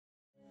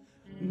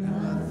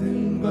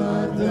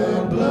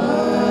the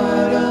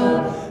blood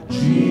of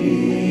Jesus.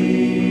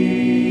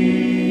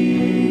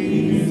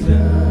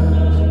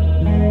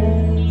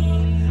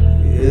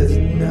 It's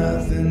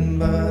nothing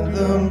but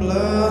the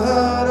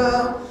blood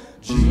of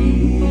Jesus,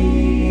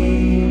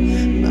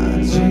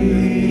 my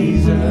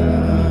Jesus.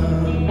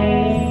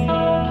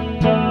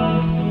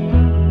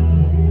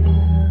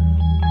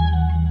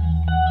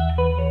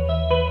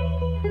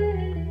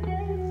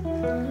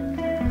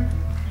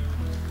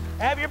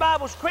 Have your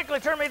Bibles quickly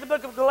turn me to the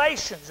book of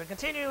Galatians and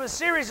continue a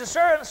series of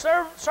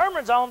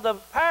sermons on the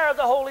power of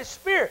the Holy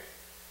Spirit.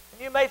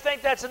 And you may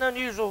think that's an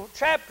unusual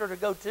chapter to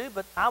go to,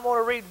 but I'm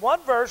going to read one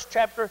verse,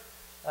 chapter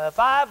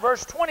 5,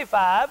 verse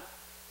 25.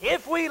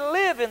 If we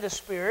live in the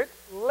Spirit,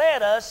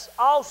 let us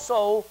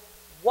also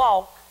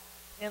walk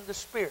in the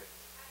Spirit.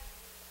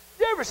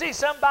 Do you ever see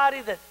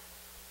somebody that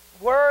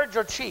words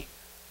are cheap?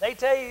 They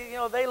tell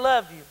you, they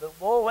love you, but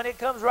boy, when it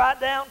comes right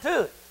down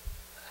to it,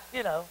 I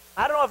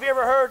don't know if you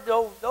ever heard the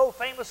old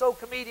famous old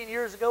comedian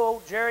years ago,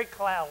 old Jerry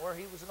Clower.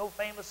 He was an old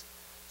famous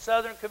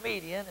Southern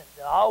comedian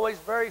and always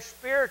very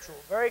spiritual,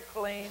 very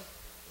clean. He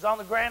was on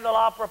the Grand Ole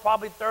Opera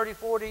probably 30,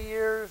 40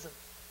 years and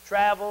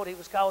traveled. He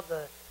was called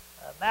the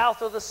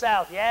Mouth of the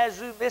South,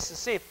 Yazoo,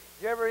 Mississippi.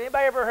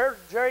 Anybody ever heard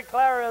of Jerry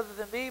Clower other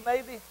than me,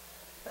 maybe?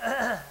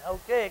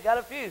 Okay, got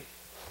a few.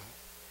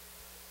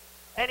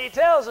 And he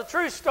tells a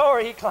true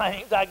story, he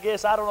claims, I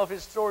guess. I don't know if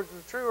his stories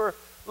are true or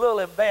a little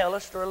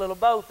embellished or a little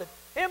both. That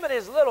him and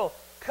his little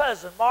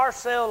cousin,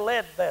 Marcel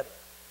Ledbetter,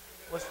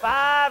 was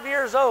 5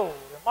 years old.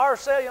 And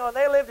Marcel,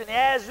 they lived in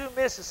Yazoo,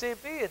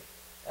 Mississippi. And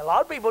a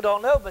lot of people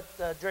don't know, but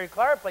Jerry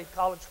Clower played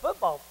college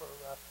football for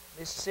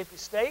Mississippi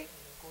State. And,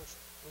 of course,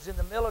 was in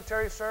the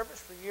military service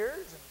for years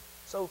and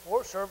so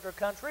forth, served their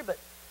country. But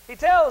he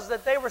tells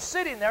that they were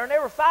sitting there, and they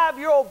were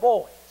 5-year-old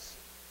boys.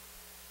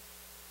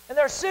 And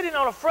they're sitting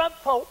on a front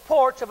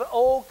porch of an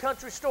old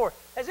country store.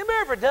 Has anybody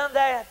ever done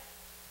that?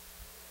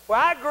 Where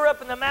I grew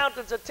up in the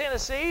mountains of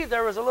Tennessee,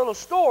 there was a little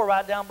store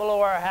right down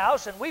below our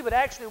house, and we would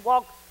actually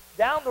walk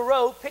down the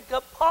road, pick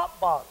up pop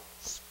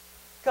bottles.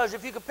 Because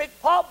if you could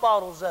pick pop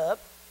bottles up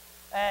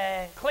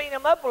and clean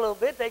them up a little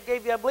bit, they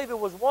gave you, I believe it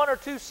was 1 or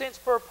 2 cents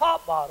per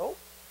pop bottle.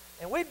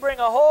 And we'd bring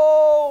a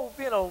whole,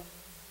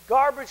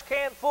 garbage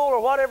can full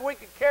or whatever we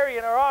could carry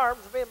in our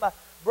arms, me and my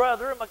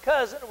brother and my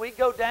cousin, and we'd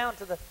go down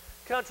to the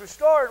country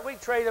store and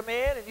we'd trade them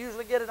in and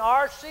usually get an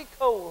RC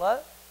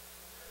Cola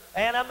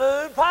and a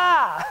moon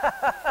pie.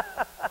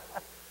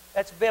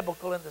 That's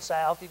biblical in the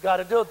South. You've got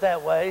to do it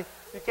that way.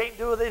 You can't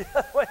do it the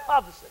other way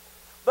opposite.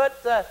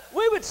 But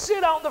we would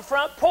sit on the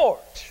front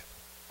porch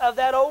of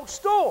that old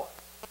store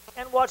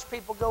and watch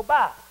people go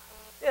by.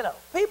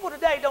 People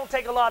today don't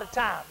take a lot of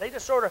time. They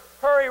just sort of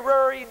hurry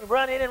and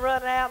run in and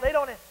run out. They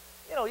don't,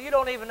 you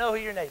don't even know who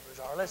your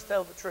neighbors are. Let's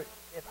tell the truth.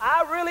 If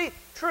I really,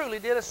 truly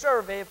did a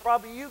survey of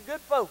probably you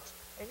good folks,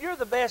 and you're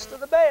the best of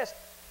the best,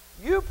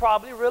 you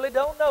probably really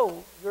don't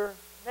know your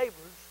neighbors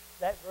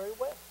that very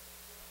well.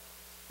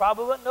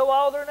 Probably wouldn't know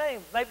all their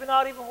names, maybe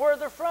not even where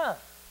they're from.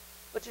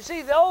 But you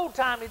see, the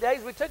old-timey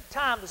days, we took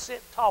time to sit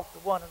and talk to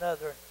one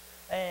another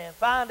and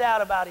find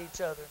out about each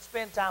other and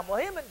spend time. Well,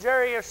 him and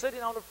Jerry are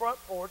sitting on the front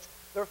porch.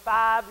 They're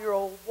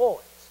 5-year-old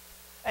boys.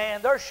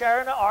 And they're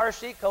sharing an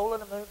RC Cola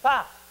and a moon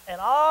pie. And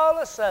all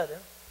of a sudden,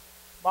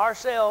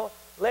 Marcel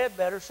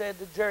Ledbetter said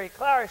to Jerry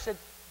Clower, he said,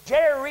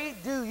 "Jerry,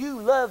 do you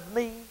love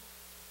me?"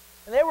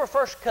 And they were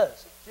first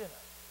cousins,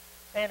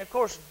 And, of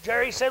course,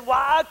 Jerry said,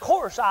 "Why, of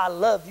course I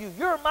love you.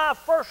 You're my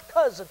first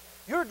cousin.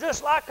 You're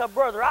just like a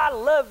brother. I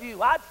love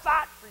you. I'd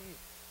fight for you."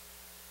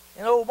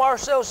 And old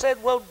Marcel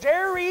said, "Well,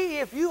 Jerry,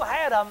 if you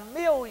had $1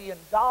 million,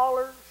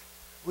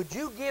 would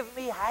you give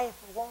me half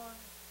of one?"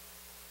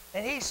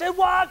 And he said,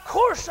 "Why, of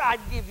course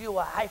I'd give you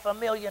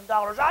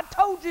 $500,000. I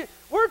told you,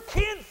 we're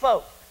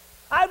kinfolk.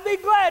 I'd be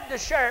glad to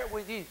share it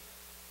with you."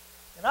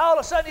 And all of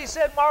a sudden he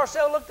said,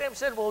 Marcel looked at him and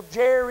said, "Well,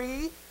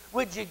 Jerry,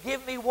 would you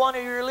give me one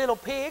of your little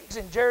pigs?"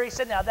 And Jerry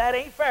said, "Now, that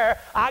ain't fair.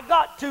 I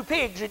got 2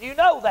 pigs, and you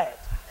know that."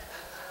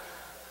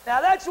 Now,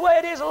 that's the way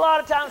it is a lot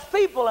of times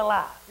people in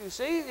life, you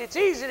see. It's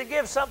easy to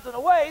give something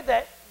away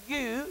that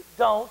you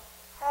don't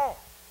have.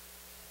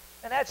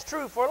 And that's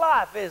true for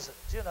life, isn't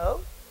it,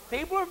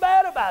 People are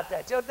bad about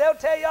that. They'll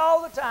tell you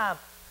all the time,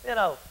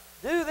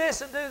 do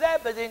this and do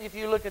that, but then if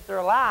you look at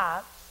their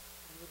lives,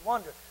 you would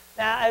wonder.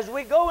 Now, as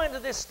we go into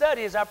this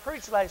study, as I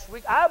preached last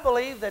week, I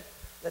believe that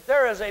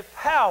there is a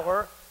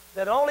power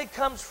that only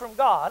comes from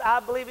God. I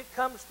believe it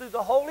comes through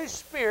the Holy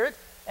Spirit,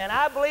 and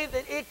I believe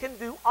that it can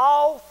do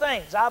all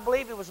things. I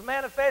believe it was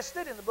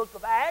manifested in the book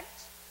of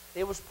Acts.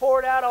 It was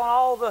poured out on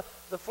all the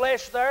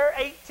flesh there.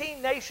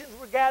 18 nations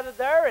were gathered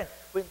there, and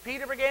when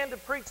Peter began to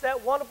preach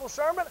that wonderful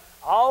sermon,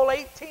 all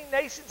 18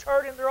 nations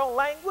heard in their own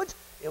language.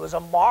 It was a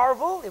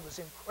marvel. It was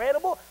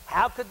incredible.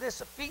 How could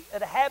this feat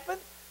have happened?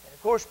 And,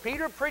 of course,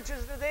 Peter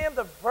preaches to them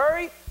the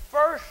very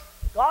first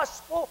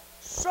gospel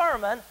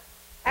sermon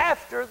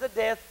after the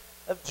death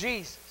of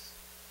Jesus.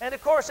 And,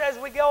 of course, as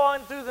we go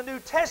on through the New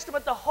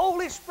Testament, the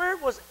Holy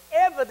Spirit was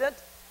evident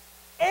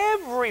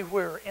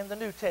everywhere in the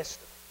New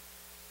Testament.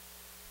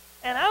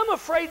 And I'm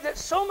afraid that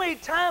so many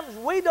times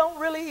we don't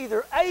really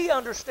either A,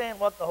 understand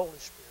what the Holy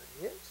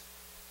Spirit is,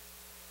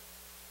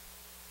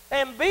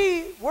 and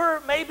B,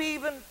 we're maybe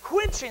even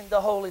quenching the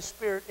Holy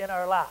Spirit in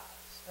our lives.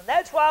 And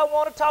that's why I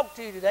want to talk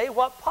to you today,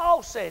 what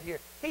Paul said here.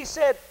 He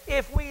said,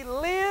 if we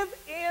live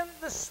in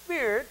the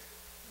Spirit,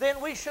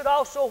 then we should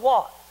also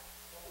what?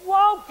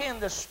 Walk in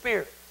the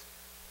Spirit.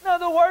 In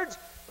other words,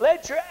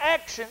 let your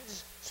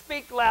actions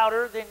speak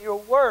louder than your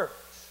words.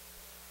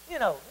 You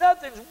know,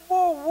 nothing's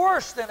more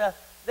worse than a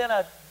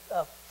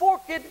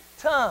forked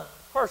tongue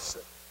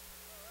person.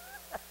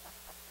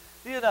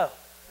 You know,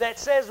 that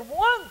says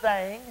one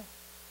thing,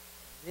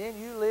 then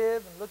you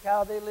live and look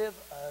how they live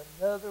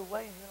another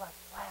way, and you're like,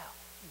 wow,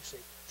 you see.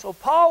 So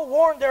Paul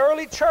warned the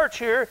early church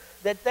here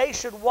that they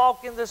should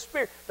walk in the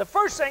Spirit. The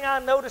first thing I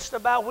noticed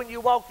about when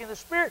you walk in the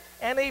Spirit,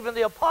 and even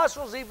the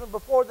apostles, even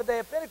before the day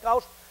of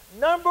Pentecost,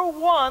 number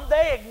one,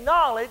 they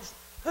acknowledged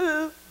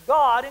who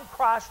God in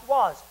Christ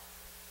was.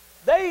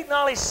 They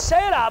not only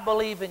said, I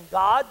believe in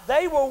God,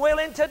 they were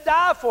willing to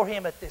die for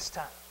Him at this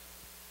time.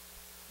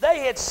 They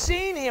had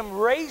seen Him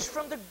raised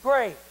from the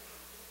grave.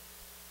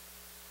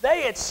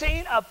 They had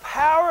seen a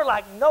power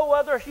like no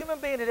other human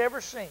being had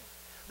ever seen.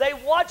 They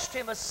watched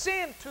Him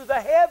ascend to the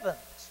heavens,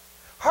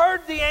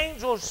 heard the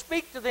angels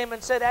speak to them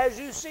and said, as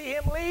you see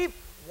Him leave,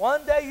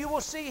 one day you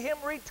will see Him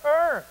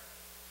return.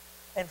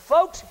 And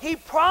folks, He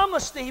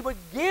promised that He would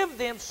give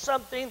them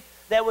something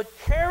that would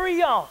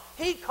carry on.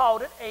 He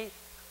called it a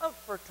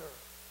comforter.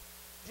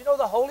 Did you know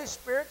the Holy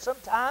Spirit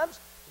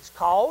sometimes is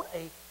called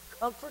a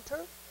comforter?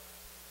 And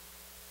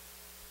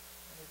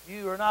if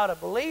you are not a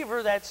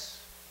believer, that's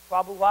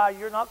probably why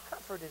you're not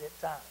comforted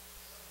at times.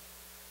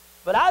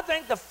 But I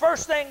think the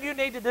first thing you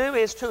need to do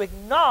is to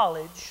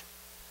acknowledge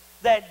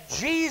that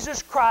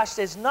Jesus Christ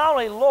is not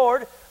only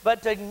Lord,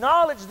 but to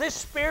acknowledge this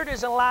Spirit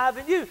is alive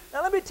in you.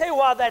 Now let me tell you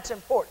why that's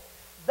important.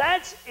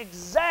 That's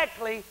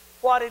exactly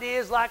what it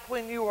is like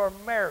when you are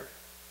married.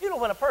 You know,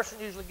 when a person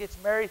usually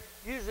gets married,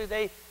 usually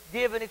they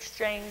give an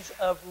exchange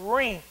of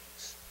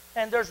rings.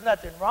 And there's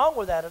nothing wrong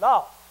with that at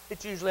all.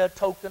 It's usually a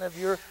token of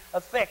your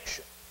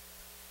affection.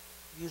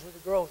 Usually the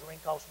girl's ring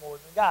costs more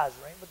than the guy's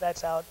ring, but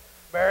that's how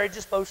marriage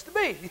is supposed to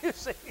be, you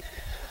see.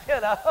 You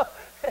know,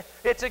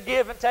 it's a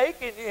give and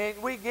take,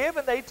 and we give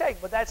and they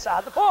take, but that's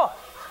not the point.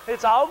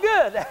 It's all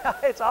good.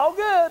 It's all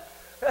good.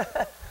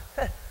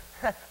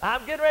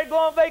 I'm getting ready to go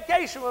on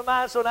vacation with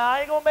mine, so now I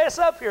ain't going to mess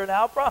up here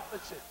now, I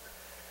promise you.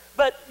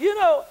 But, you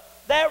know,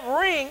 that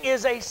ring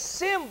is a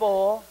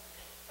symbol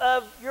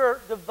of your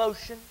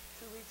devotion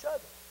to each other.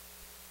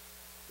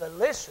 But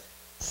listen,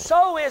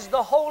 so is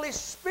the Holy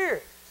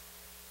Spirit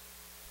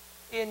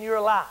in your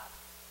life.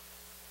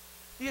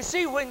 You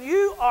see, when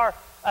you are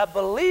a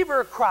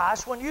believer of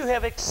Christ, when you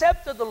have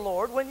accepted the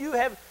Lord, when you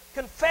have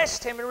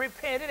confessed Him and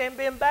repented and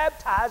been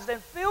baptized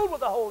and filled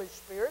with the Holy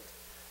Spirit,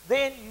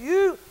 then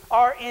you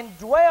are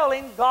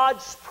indwelling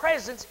God's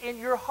presence in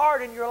your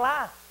heart and your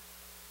life.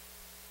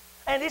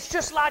 And it's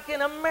just like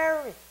in a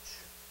marriage.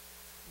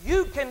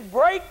 You can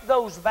break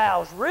those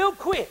vows real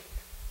quick,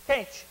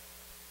 can't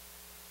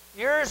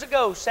you? Years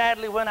ago,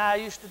 sadly, when I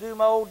used to do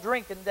my old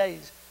drinking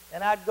days,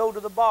 and I'd go to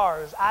the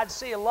bars, I'd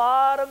see a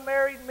lot of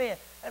married men.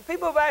 And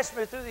people have asked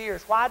me through the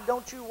years, why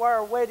don't you wear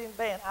a wedding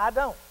band? I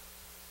don't.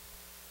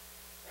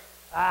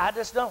 I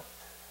just don't.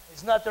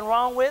 There's nothing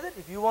wrong with it.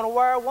 If you want to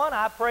wear one,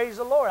 I praise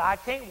the Lord. I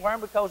can't wear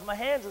them because my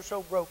hands are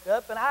so broke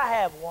up, and I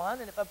have one,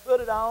 and if I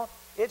put it on,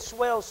 it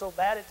swells so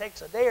bad it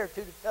takes a day or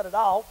two to cut it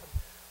off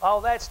and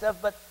all that stuff.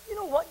 But you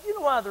know what? You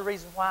know one of the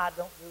reasons why I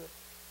don't do it?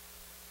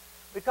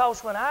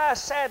 Because when I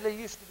sadly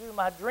used to do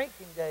my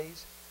drinking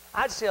days,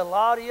 I'd see a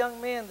lot of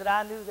young men that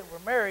I knew that were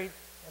married,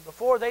 and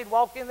before they'd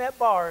walk in that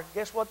bar,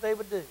 guess what they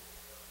would do?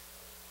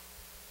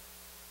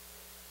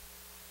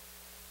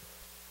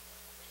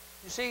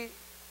 You see,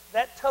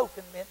 that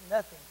token meant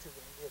nothing to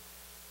them, did it?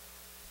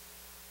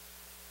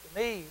 To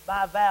me,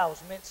 my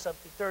vows meant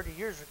something 30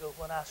 years ago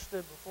when I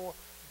stood before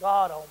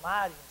God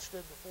Almighty and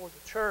stood before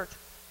the church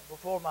and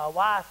before my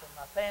wife and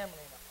my family,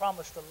 and I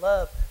promised to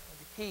love and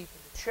to keep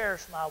and to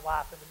cherish my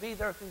wife and to be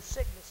there through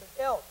sickness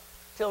and health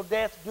till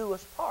death do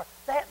us part.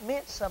 That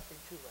meant something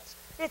to us.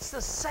 It's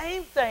the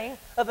same thing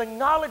of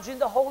acknowledging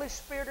the Holy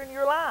Spirit in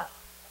your life.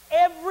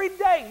 Every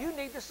day you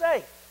need to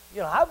say,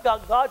 you know, I've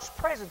got God's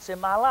presence in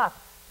my life.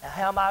 Now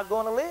how am I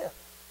going to live?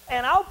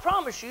 And I'll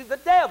promise you the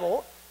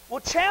devil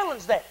will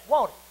challenge that,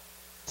 won't he?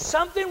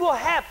 Something will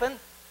happen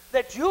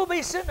that you'll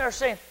be sitting there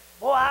saying,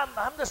 boy,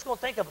 I'm just going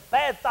to think of a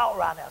bad thought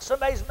right now.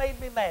 Somebody's made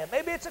me mad.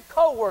 Maybe it's a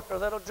coworker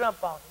that'll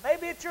jump on you.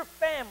 Maybe it's your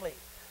family.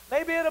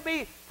 Maybe it'll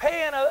be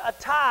paying a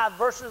tithe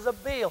versus a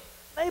bill.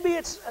 Maybe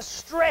it's a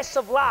stress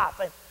of life.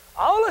 And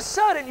all of a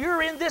sudden,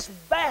 you're in this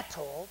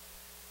battle,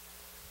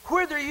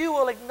 whether you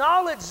will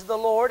acknowledge the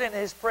Lord and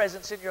His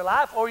presence in your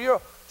life, or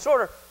you'll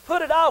sort of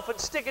put it off and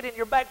stick it in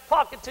your back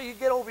pocket till you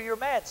get over your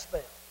mad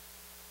spell.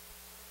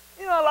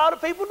 You know, a lot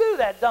of people do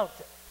that, don't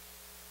they?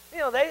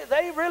 You know,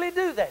 they really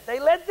do that. They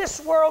let this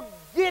world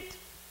get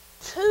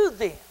to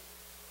them.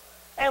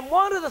 And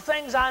one of the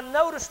things I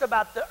noticed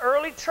about the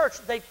early church,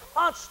 they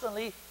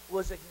constantly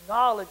was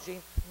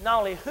acknowledging not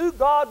only who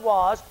God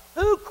was,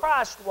 who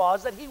Christ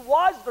was, that He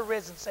was the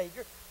risen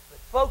Savior, but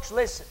folks,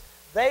 listen,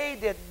 they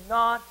did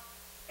not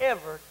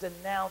ever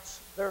denounce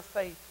their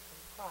faith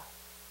in Christ.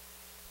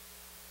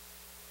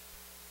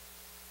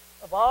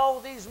 Of all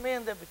these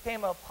men that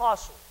became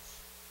apostles,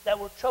 that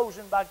were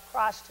chosen by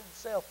Christ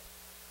Himself,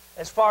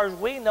 as far as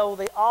we know,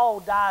 they all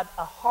died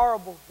a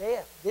horrible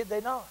death, did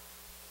they not?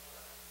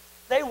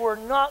 They were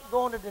not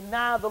going to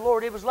deny the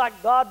Lord. It was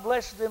like God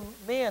blessed them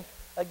men,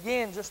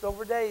 again, just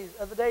other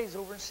days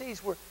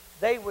overseas, where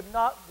they would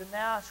not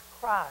denounce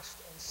Christ,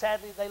 and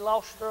sadly they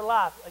lost their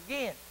life.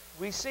 Again,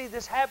 we see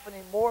this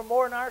happening more and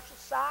more in our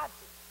society.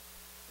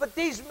 But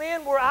these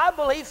men were, I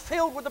believe,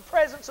 filled with the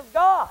presence of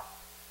God.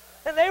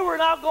 And they were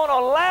not going to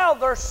allow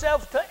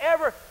themselves to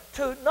ever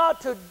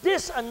not to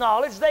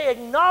disacknowledge. They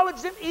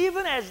acknowledged Him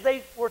even as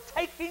they were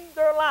taking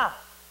their life.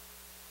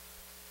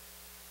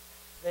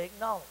 They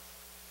acknowledged.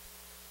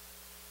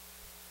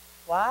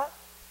 Why?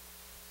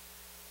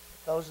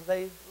 Because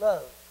they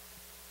loved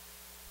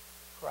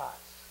Christ.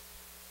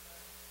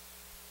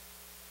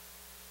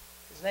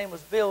 His name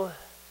was Bill, and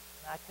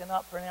I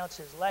cannot pronounce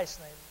his last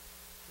name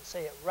to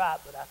say it right,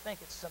 but I think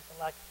it's something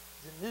like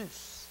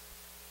Zanus.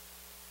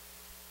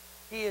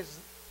 He is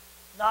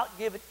not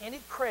given any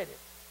credit,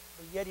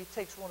 but yet he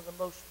takes one of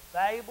the most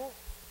valuable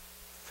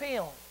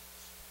films,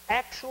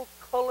 actual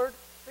colored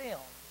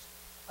films,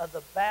 of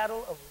the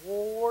Battle of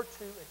World War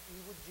II at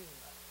Iwo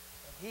Jima.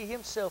 And he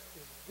himself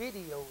is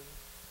videoing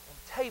and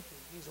taping.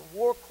 He's a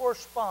war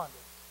correspondent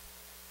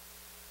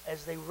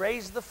as they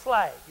raised the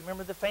flag. You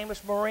remember the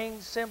famous Marine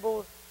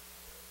symbol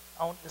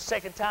on the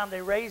second time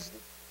they raised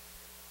it?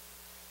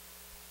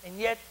 And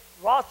yet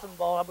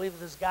Rothenball, I believe, is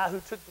this guy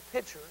who took the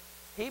picture.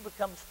 He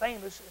becomes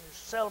famous and is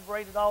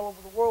celebrated all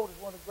over the world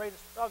as one of the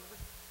greatest photographers.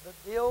 But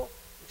Bill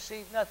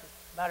received nothing.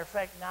 Matter of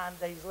fact, 9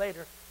 days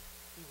later,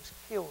 he was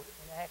killed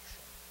in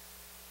action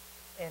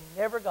and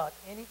never got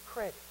any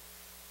credit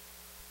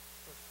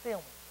for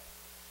filming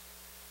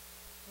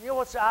that. You know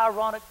what's the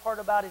ironic part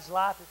about his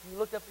life? If you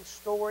look up his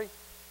story,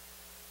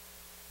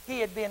 he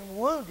had been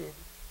wounded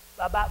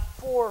about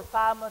 4 or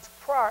 5 months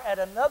prior at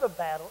another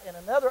battle in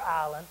another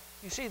island.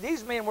 You see,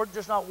 these men were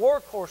just not war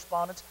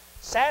correspondents.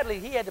 Sadly,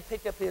 he had to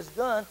pick up his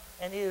gun,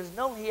 and it is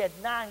known he had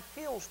 9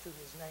 kills to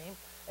his name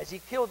as he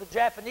killed the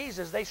Japanese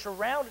as they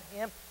surrounded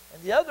him,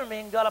 and the other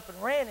men got up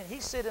and ran, and he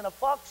sat in a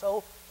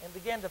foxhole and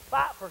began to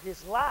fight for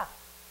his life.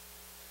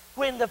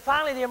 When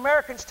finally the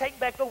Americans take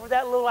back over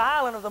that little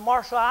island of the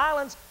Marshall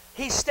Islands,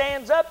 he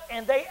stands up,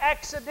 and they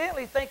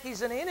accidentally think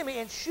he's an enemy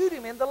and shoot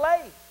him in the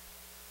leg.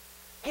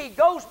 He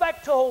goes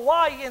back to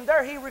Hawaii, and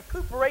there he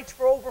recuperates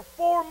for over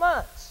 4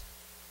 months.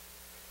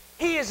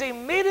 He is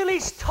immediately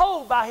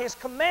told by his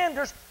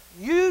commanders,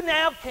 you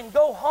now can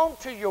go home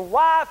to your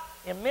wife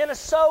in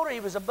Minnesota. He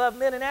was above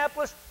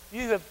Minneapolis.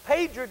 You have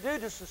paid your due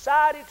to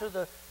society,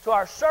 to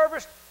our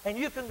service, and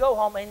you can go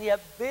home. And yet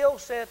Bill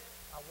said,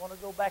 I want to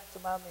go back to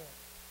my men.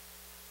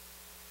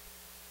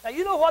 Now,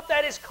 you know what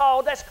that is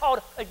called? That's called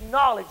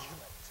acknowledgement.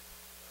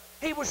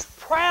 He was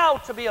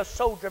proud to be a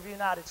soldier of the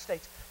United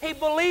States. He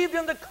believed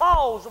in the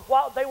cause of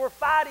what they were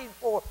fighting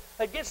for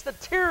against the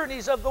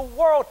tyrannies of the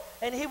world,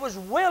 and he was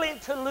willing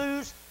to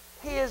lose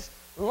his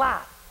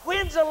life.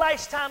 When's the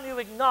last time you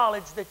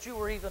acknowledged that you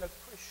were even a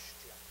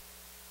Christian?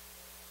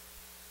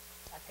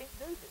 I can't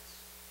do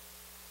this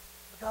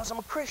because I'm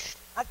a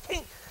Christian. I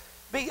can't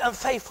be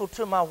unfaithful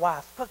to my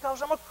wife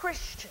because I'm a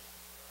Christian.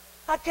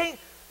 I can't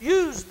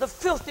use the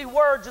filthy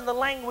words and the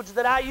language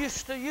that I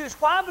used to use.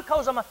 Why?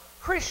 Because I'm a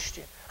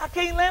Christian. I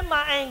can't let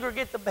my anger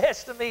get the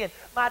best of me and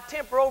my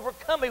temper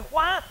overcome me.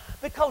 Why?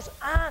 Because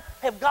I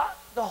have got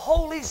the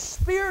Holy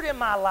Spirit in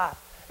my life,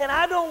 and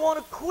I don't want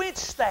to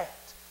quench that.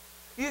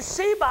 You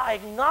see, by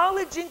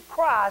acknowledging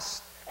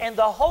Christ and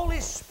the Holy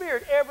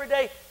Spirit every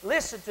day,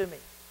 listen to me,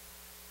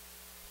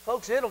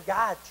 folks, it'll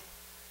guide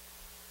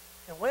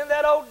you. And when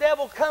that old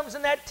devil comes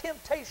and that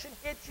temptation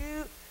hits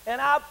you,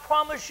 and I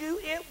promise you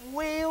it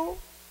will,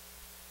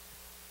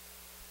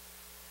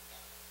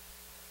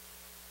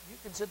 you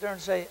can sit there and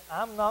say,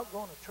 I'm not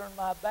going to turn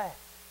my back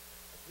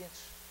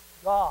against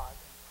God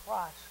and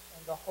Christ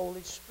and the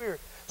Holy Spirit.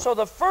 So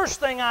the first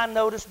thing I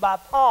noticed by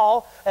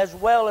Paul, as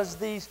well as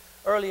these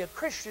earlier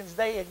Christians,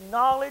 they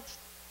acknowledged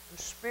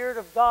the Spirit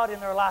of God in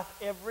their life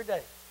every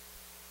day.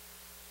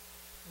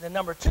 And then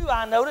number 2,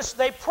 I noticed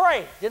they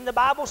prayed. Didn't the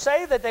Bible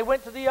say that they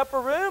went to the upper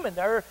room and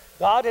there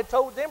God had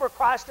told them, or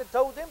Christ had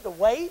told them to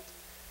wait?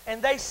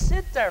 And they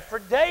sit there for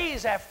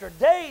days after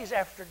days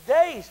after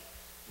days.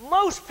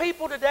 Most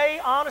people today,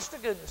 honest to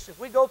goodness, if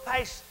we go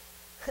past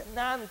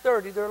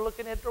 9:30, they're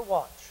looking at their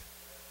watch.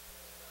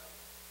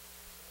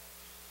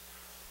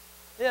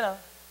 You know.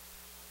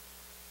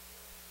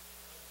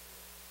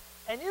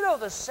 And you know,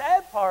 the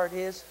sad part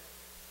is,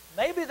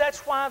 maybe that's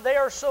why they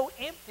are so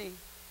empty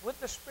with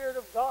the Spirit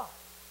of God.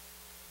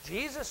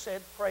 Jesus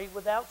said, pray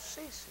without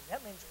ceasing.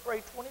 That means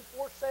pray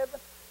 24/7,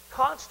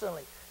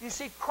 constantly. You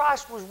see,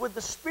 Christ was with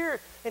the Spirit,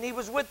 and He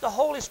was with the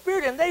Holy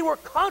Spirit, and they were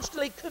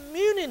constantly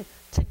communing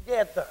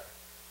together.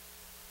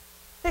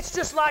 It's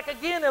just like,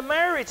 again, a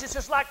marriage. It's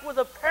just like with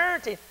a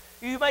parenting.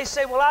 You may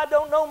say, well, I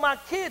don't know my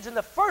kids. And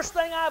the first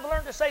thing I've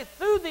learned to say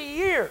through the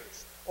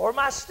years, or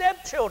my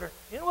stepchildren,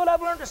 you know what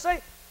I've learned to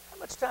say? How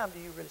much time do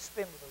you really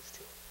spend with those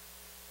children?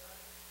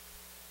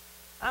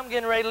 I'm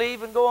getting ready to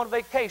leave and go on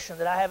vacation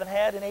that I haven't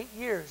had in 8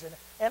 years.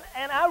 And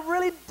I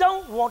really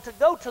don't want to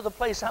go to the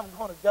place I'm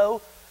going to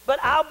go. But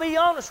I'll be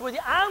honest with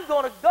you, I'm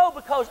going to go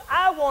because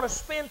I want to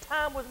spend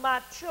time with my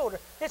children.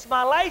 It's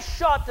my last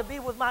shot to be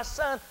with my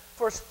son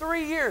for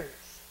 3 years.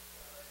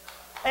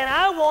 And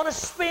I want to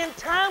spend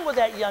time with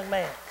that young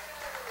man.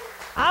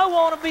 I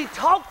want to be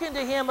talking to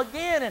him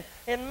again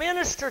and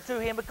minister to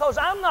him, because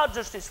I'm not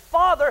just his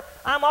father,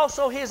 I'm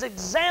also his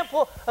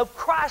example of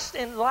Christ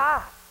in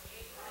life.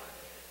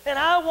 And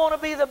I want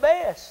to be the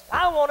best.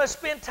 I want to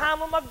spend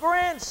time with my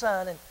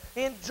grandson and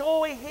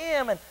enjoy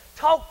him and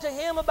talk to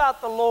him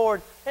about the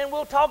Lord. And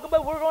we're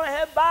going to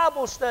have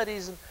Bible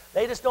studies. And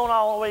they just don't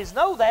always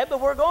know that, but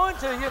we're going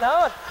to, you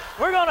know.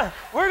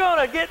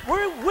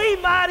 We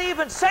might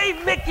even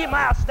save Mickey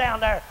Mouse down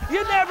there.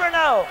 You never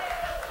know.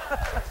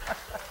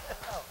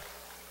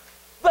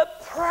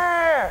 But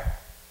prayer.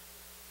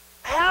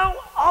 How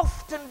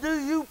often do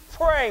you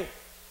pray?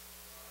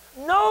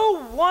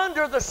 No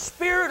wonder the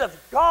Spirit of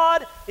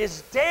God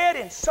is dead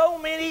in so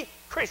many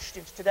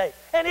Christians today.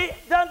 And it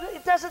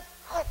doesn't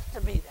have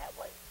to be that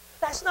way.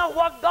 That's not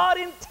what God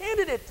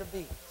intended it to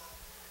be.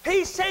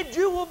 He said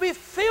you will be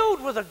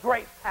filled with a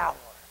great power.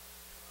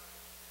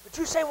 But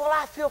you say, well,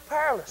 I feel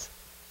powerless.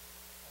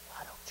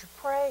 Why don't you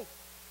pray?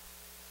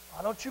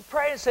 Why don't you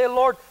pray and say,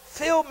 Lord,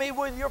 fill me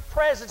with your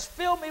presence.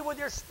 Fill me with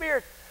your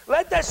Spirit.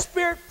 Let that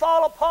Spirit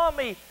fall upon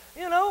me.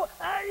 You know,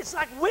 it's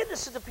like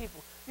witnessing to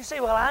people. You say,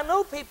 well, I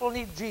know people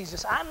need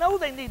Jesus. I know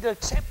they need to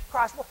accept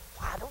Christ. Well,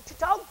 why don't you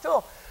talk to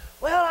them?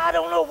 Well, I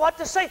don't know what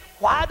to say.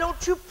 Why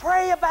don't you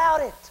pray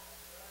about it?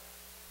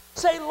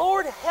 Say,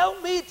 Lord,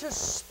 help me to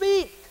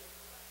speak.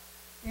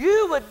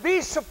 You would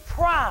be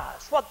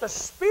surprised what the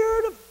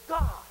Spirit of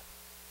God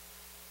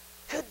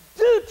could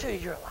do to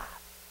your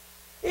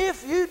life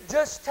if you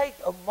just take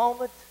a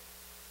moment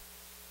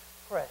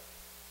to pray.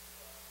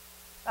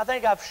 I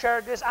think I've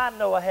shared this. I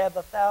know I have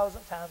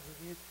 1,000 times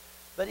with you.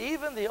 But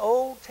even the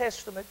Old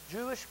Testament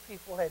Jewish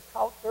people had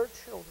taught their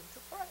children to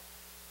pray.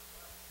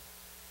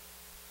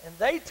 And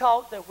they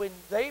taught that when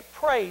they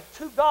prayed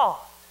to God,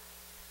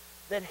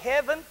 that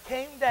heaven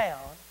came down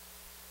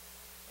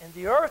and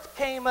the earth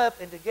came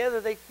up and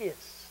together they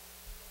kissed.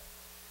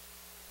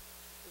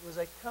 It was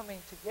a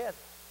coming together.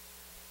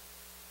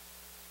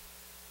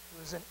 It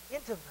was an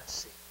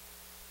intimacy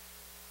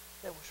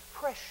that was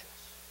precious.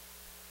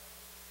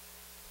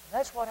 And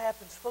that's what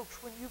happens,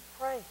 folks, when you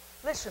pray.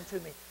 Listen to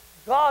me.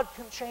 God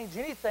can change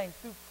anything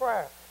through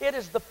prayer. It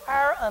is the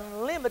power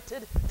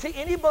unlimited to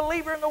any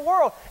believer in the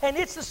world. And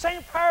it's the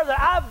same power that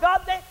I've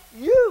got that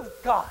you've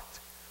got.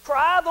 For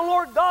I, the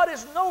Lord God,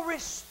 is no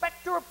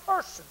respecter of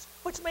persons.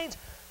 Which means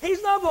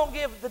He's not going to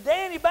give the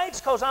Danny Banks,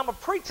 because I'm a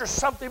preacher,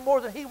 something more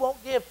than He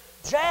won't give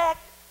Jack.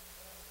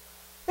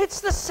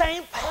 It's the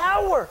same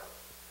power.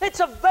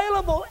 It's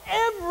available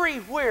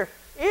everywhere.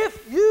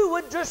 If you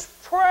would just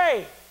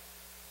pray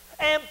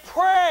and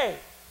pray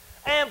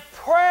and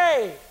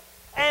pray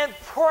and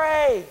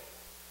pray,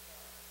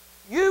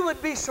 you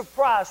would be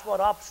surprised what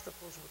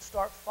obstacles would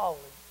start falling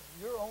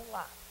in your own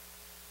life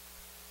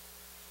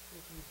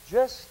if you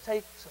just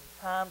take some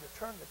time to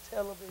turn the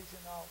television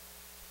off,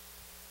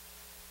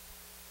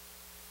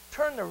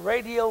 turn the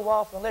radio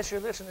off, unless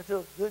you're listening to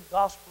a good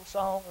gospel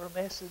song or a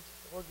message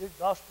or a good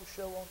gospel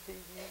show on TV.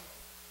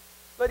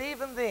 But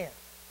even then,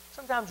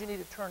 sometimes you need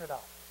to turn it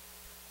off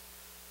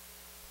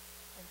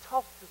and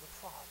talk to the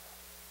Father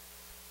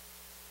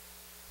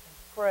and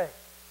pray.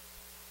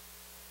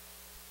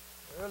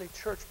 The early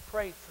church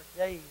prayed for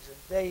days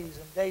and days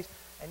and days.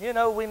 And you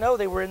know, we know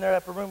they were in their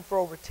upper room for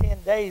over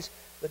 10 days.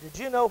 But did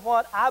you know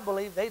what? I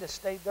believe they'd have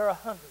stayed there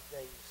 100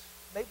 days.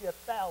 Maybe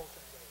 1,000 days.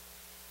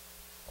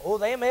 Oh,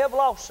 they may have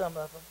lost some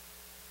of them.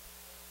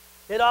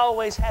 It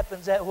always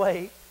happens that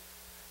way.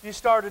 You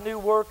start a new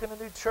work in a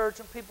new church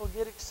and people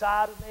get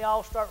excited and they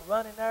all start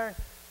running there and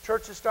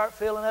churches start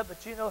filling up.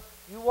 But you know,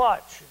 you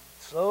watch. And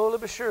slowly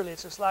but surely,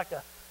 it's just like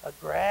a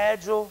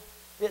gradual,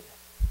 isn't it?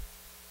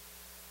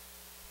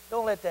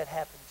 Don't let that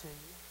happen to you.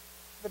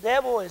 The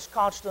devil is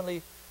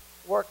constantly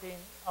working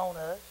on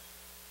us.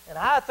 And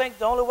I think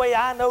the only way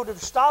I know to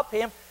stop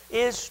him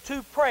is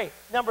to pray.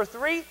 Number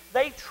 3,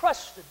 they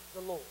trusted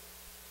the Lord.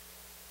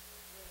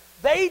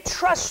 They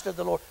trusted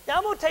the Lord. Now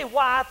I'm going to tell you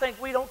why I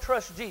think we don't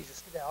trust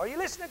Jesus today. Are you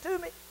listening to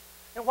me?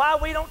 And why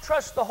we don't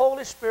trust the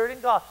Holy Spirit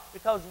and God.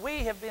 Because we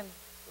have been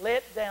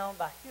let down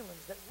by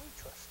humans that we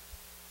trust.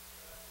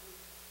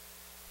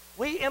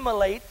 We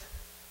emulate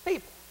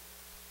people.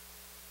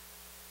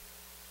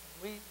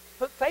 We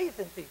put faith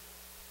in people.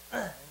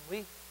 And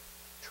we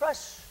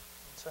trust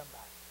in somebody.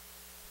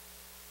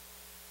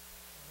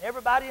 And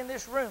everybody in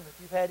this room, if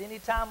you've had any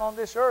time on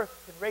this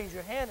earth, can raise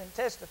your hand and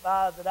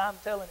testify that I'm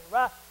telling you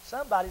right.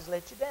 Somebody's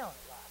let you down in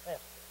life, haven't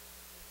they?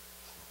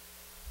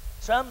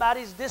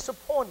 Somebody's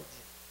disappointed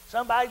you.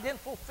 Somebody didn't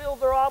fulfill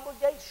their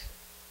obligation.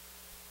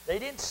 They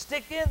didn't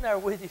stick in there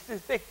with you through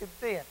thick and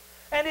thin.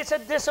 And it's a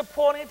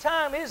disappointing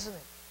time, isn't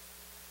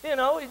it? You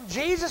know,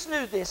 Jesus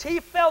knew this. He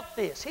felt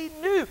this. He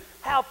knew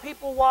how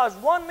people was.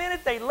 1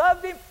 minute they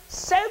loved him.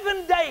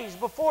 7 days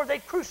before they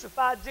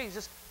crucified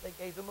Jesus, they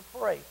gave him a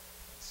parade.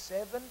 And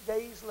 7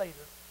 days later,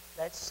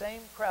 that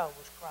same crowd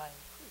was crying,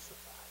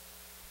 crucify.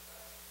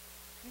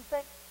 Do you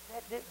think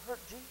that didn't hurt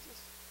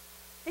Jesus?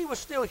 He was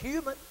still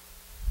human,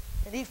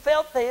 and he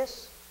felt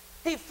this.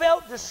 He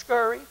felt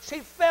discouraged. He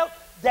felt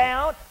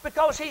down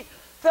because he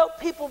felt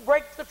people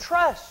break the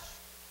trust.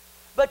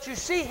 But you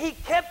see, he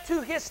kept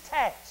to his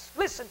task.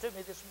 Listen to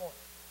me this morning.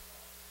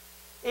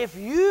 If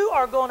you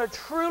are going to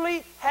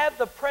truly have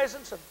the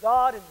presence of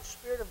God and the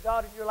Spirit of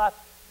God in your life,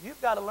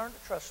 you've got to learn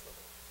to trust the Lord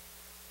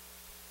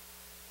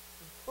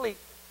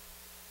completely.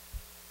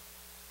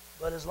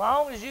 But as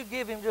long as you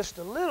give him just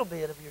a little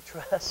bit of your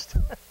trust,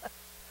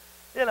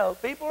 you know,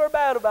 people are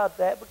bad about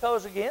that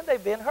because, again,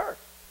 they've been hurt.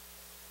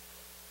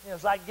 You know,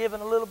 it's like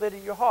giving a little bit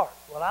of your heart.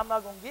 Well, I'm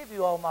not going to give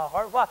you all my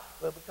heart. Why?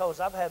 Well, because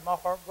I've had my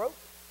heart broken.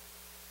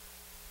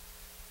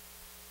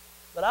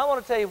 But I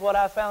want to tell you what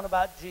I found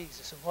about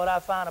Jesus and what I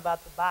find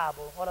about the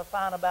Bible and what I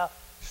find about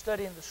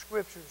studying the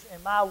Scriptures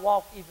in my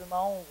walk, even my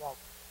own walk.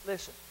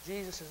 Listen,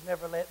 Jesus has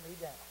never let me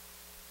down.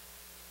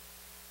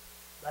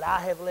 But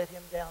I have let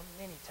him down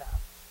many times.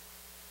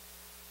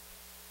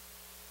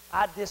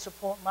 I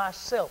disappoint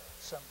myself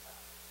sometimes.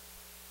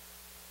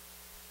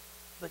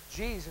 But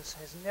Jesus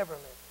has never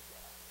let me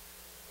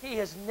down. He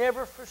has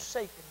never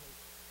forsaken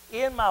me.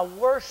 In my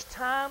worst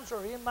times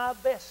or in my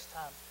best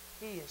times,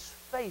 he is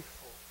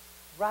faithful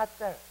right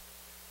there.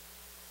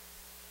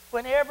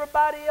 When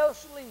everybody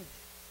else leaves you,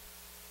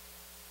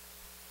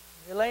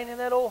 you're laying in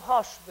that old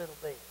hospital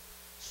bed,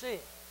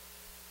 sick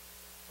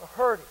or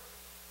hurting.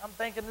 I'm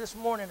thinking this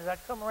morning as I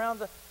come around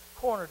the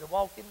corner to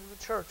walk into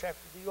the church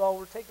after you all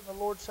were taking the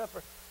Lord's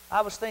Supper,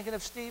 I was thinking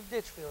of Steve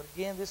Ditchfield.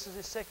 Again, this is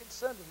his second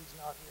Sunday he's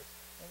not here.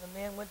 And the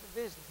men went to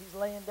visit him. He's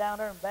laying down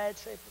there in bad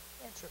shape with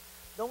cancer.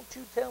 Don't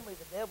you tell me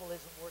the devil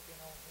isn't working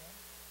on him.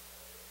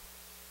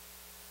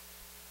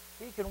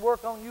 He can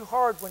work on you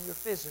hard when you're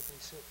physically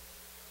sick.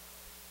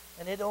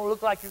 And it don't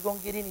look like you're going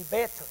to get any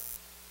better.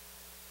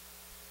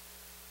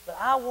 But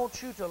I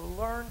want you to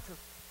learn to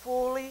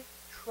fully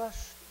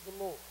trust the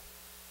Lord.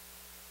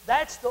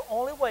 That's the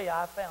only way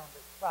I found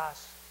that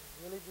Christ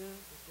can really do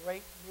the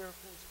great miracles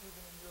even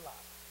in your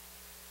life.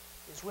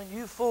 Is when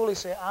you fully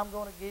say, I'm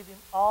going to give him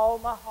all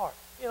my heart.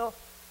 You know,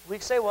 we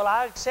say, well,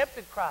 I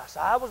accepted Christ.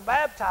 I was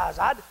baptized.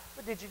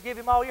 But did you give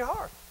him all your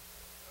heart?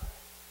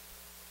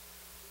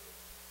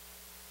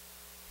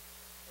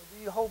 Or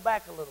do you hold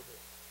back a little bit?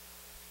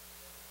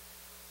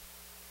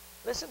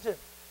 Listen to me.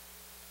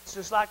 It's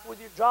just like with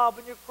your job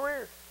and your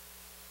career.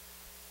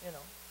 You know,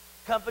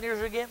 companies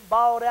are getting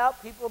bought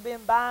out. People are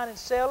being buying and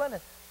selling.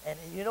 And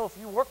you know, if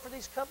you work for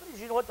these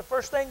companies, you know what the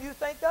first thing you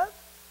think of?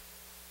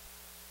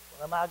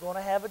 Well, am I going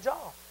to have a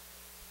job?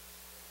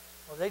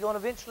 Are they going to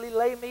eventually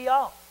lay me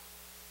off?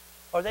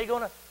 Are they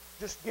going to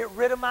just get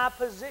rid of my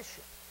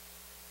position?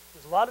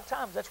 Because a lot of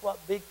times that's what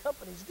big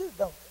companies do,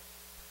 don't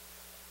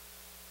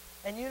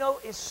they? And you know,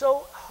 it's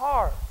so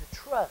hard to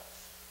trust.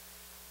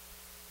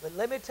 But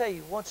let me tell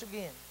you, once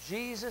again,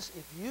 Jesus,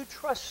 if you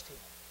trust him,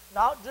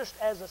 not just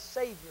as a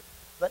Savior,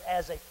 but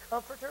as a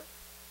comforter,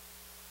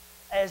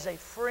 as a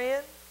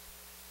friend,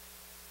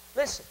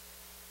 listen,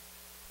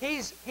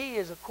 he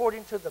is,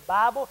 according to the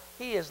Bible,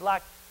 he is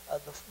like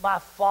my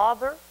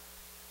Father.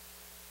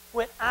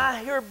 When I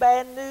hear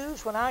bad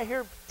news, when I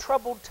hear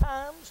troubled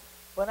times,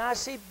 when I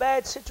see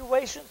bad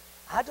situations,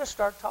 I just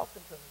start talking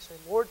to him and say,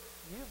 Lord,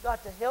 you've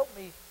got to help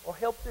me or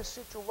help this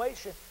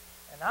situation.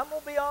 And I'm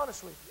going to be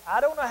honest with you. I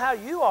don't know how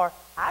you are.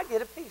 I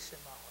get a peace in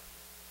my heart.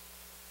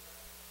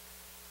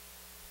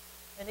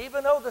 And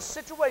even though the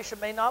situation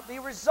may not be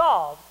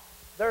resolved,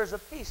 there's a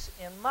peace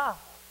in my heart.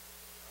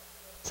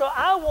 So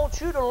I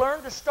want you to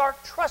learn to start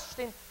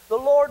trusting the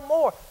Lord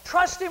more.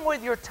 Trust him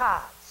with your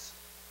tithes.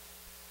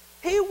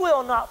 He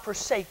will not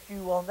forsake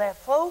you on that,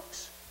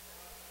 folks.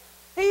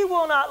 He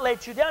will not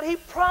let you down. He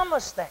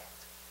promised that.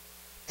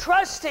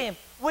 Trust him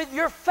with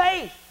your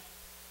faith.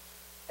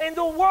 And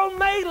the world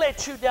may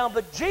let you down,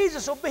 but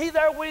Jesus will be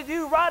there with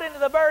you right into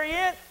the very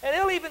end, and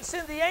he'll even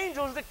send the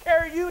angels to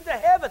carry you to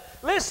heaven.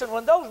 Listen,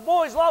 when those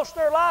boys lost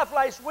their life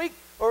last week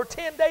or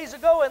 10 days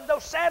ago, and though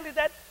sadly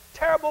that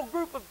terrible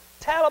group of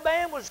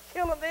Taliban was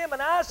killing them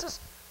and ISIS,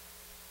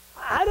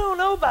 I don't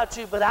know about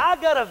you, but I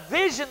got a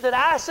vision that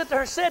I sit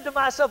there and said to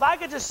myself, I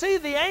could just see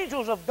the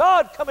angels of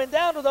God coming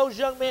down to those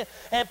young men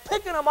and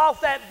picking them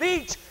off that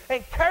beach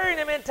and carrying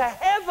them into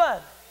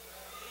heaven.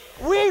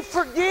 We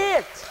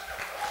forget.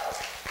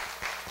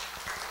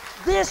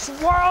 This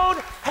world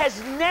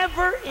has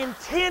never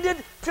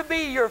intended to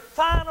be your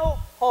final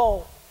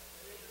home.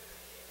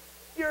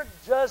 You're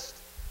just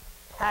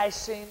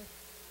passing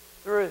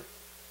through.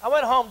 I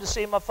went home to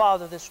see my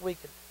father this week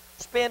and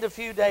spend a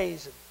few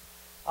days. And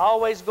I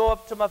always go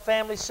up to my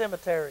family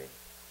cemetery and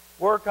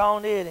work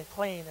on it and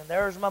clean. And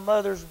there's my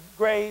mother's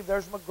grave.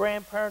 There's my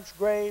grandparents'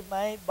 grave,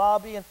 my Aunt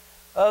Bobby and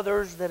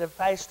others that have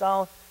passed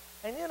on.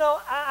 And you know,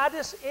 I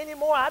just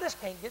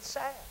can't get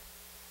sad.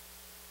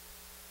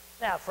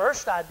 Now, at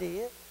first I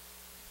did.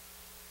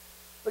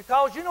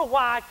 Because you know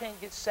why I can't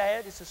get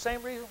sad? It's the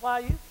same reason why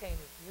you can't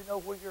if you know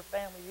where your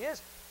family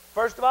is.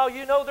 First of all,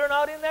 you know they're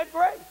not in that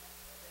grave.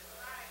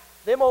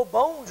 Them old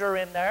bones are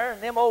in there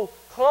and them old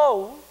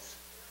clothes.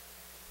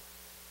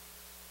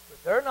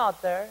 But they're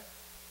not there.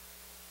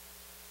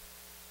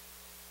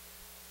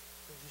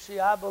 Because you see,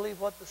 I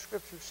believe what the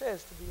Scripture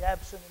says, to be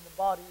absent in the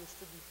body is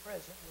to be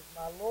present with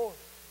my Lord.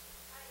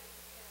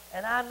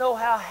 And I know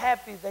how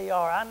happy they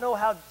are. I know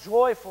how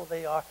joyful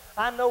they are.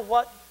 I know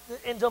what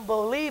an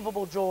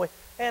unbelievable joy.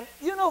 And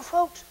you know,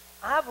 folks,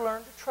 I've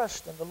learned to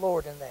trust in the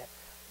Lord in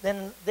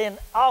that. Then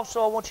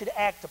also I want you to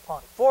act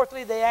upon it.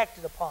 Fourthly, they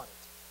acted upon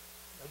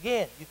it.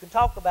 Again, you can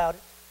talk about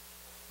it,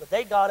 but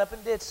they got up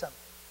and did something.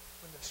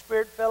 When the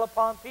Spirit fell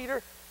upon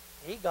Peter,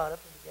 he got up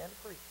and began to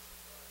preach.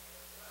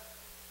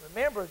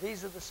 Remember,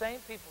 these are the same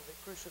people that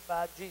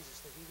crucified Jesus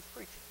that he was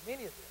preaching,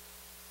 many of them,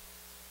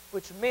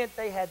 which meant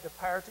they had the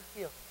power to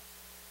kill him.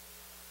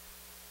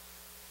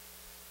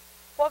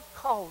 What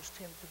caused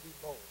him to be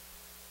bold?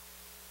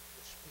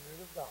 The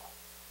Spirit of God.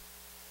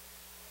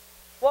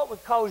 What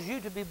would cause you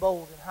to be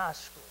bold in high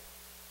school?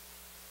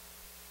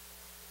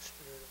 The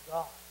Spirit of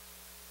God.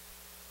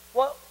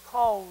 What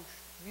caused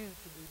you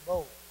to be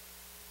bold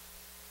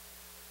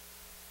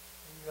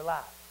in your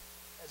life?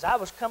 As I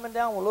was coming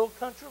down a little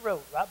country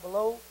road right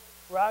below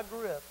where I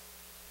grew up,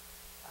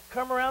 I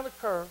come around the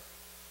curve,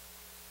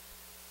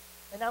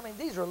 and I mean,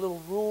 these are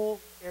little rural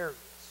areas,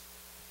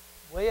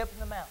 way up in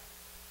the mountains.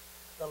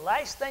 The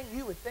last thing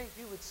you would think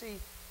you would see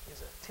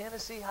is a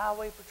Tennessee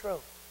Highway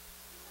Patrol.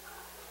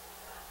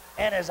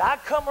 And as I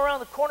come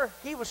around the corner,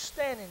 he was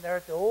standing there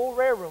at the old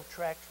railroad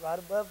tracks right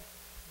above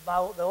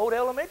the old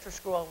elementary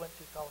school I went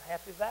to called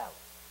Happy Valley.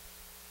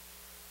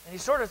 And he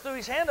sort of threw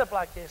his hand up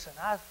like this, and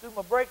I threw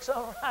my brakes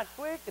on right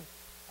quick, and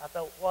I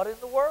thought, what in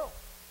the world?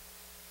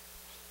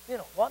 You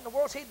know, what in the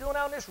world is he doing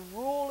out on this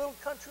rural little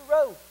country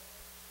road?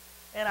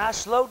 And I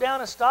slowed down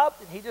and stopped,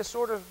 and he just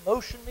sort of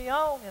motioned me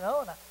on, you know,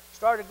 and I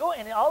started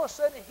going, and all of a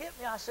sudden it hit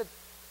me. I said,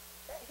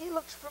 he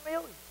looks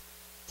familiar.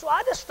 So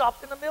I just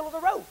stopped in the middle of the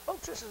road.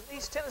 Folks, this is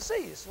East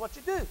Tennessee. This is what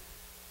you do.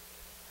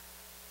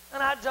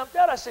 And I jumped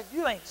out. I said,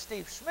 you ain't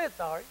Steve Smith,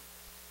 are you?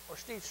 Or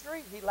Steve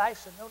Street. He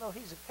laughed and said, no,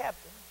 he's a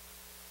captain.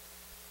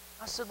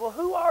 I said, well,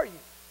 who are you?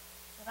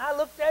 And I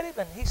looked at him,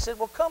 and he said,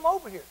 well, come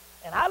over here.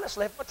 And I just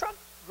left my truck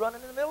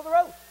running in the middle of the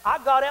road. I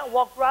got out and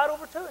walked right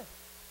over to him.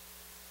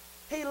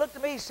 He looked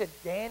at me, he said,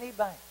 Danny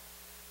Banks.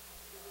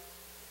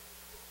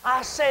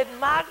 I said,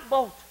 Mike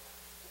Bolton.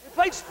 We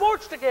played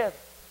sports together.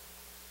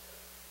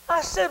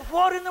 I said,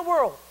 what in the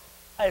world?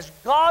 As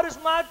God is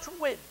my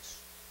witness,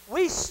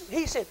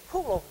 he said,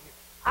 pull over here.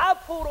 I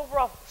pulled over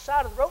off the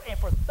side of the road, and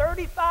for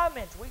 35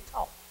 minutes we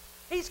talked.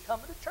 He's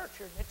coming to church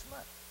here next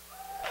month.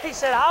 He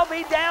said, I'll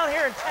be down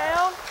here in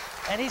town,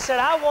 and he said,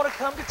 I want to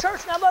come to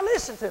church. Now, but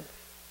listen to me.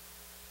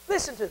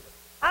 Listen to me.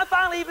 I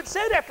finally even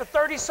said after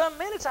 30-some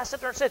minutes, I sat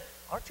there and said,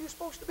 aren't you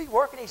supposed to be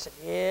working? He said,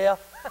 yeah.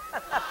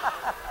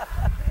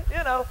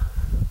 You know,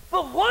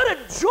 but what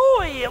a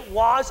joy it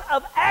was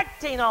of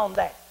acting on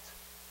that.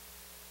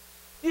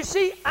 You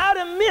see, I'd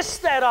have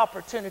missed that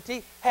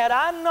opportunity had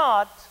I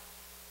not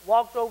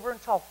walked over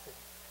and talked to him.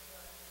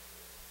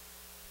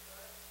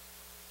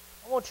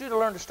 I want you to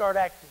learn to start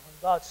acting. When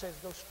God says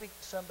go speak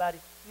to somebody,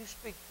 you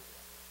speak to them.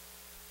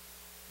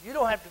 You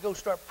don't have to go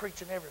start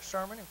preaching every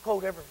sermon and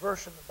quote every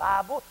verse in the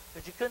Bible,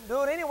 because you couldn't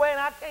do it anyway, and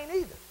I can't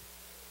either.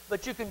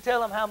 But you can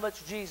tell them how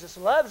much Jesus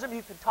loves them.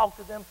 You can talk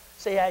to them,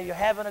 say how you're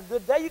having a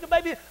good day. You can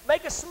maybe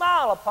make a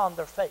smile upon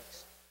their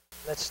face.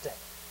 Let's stand.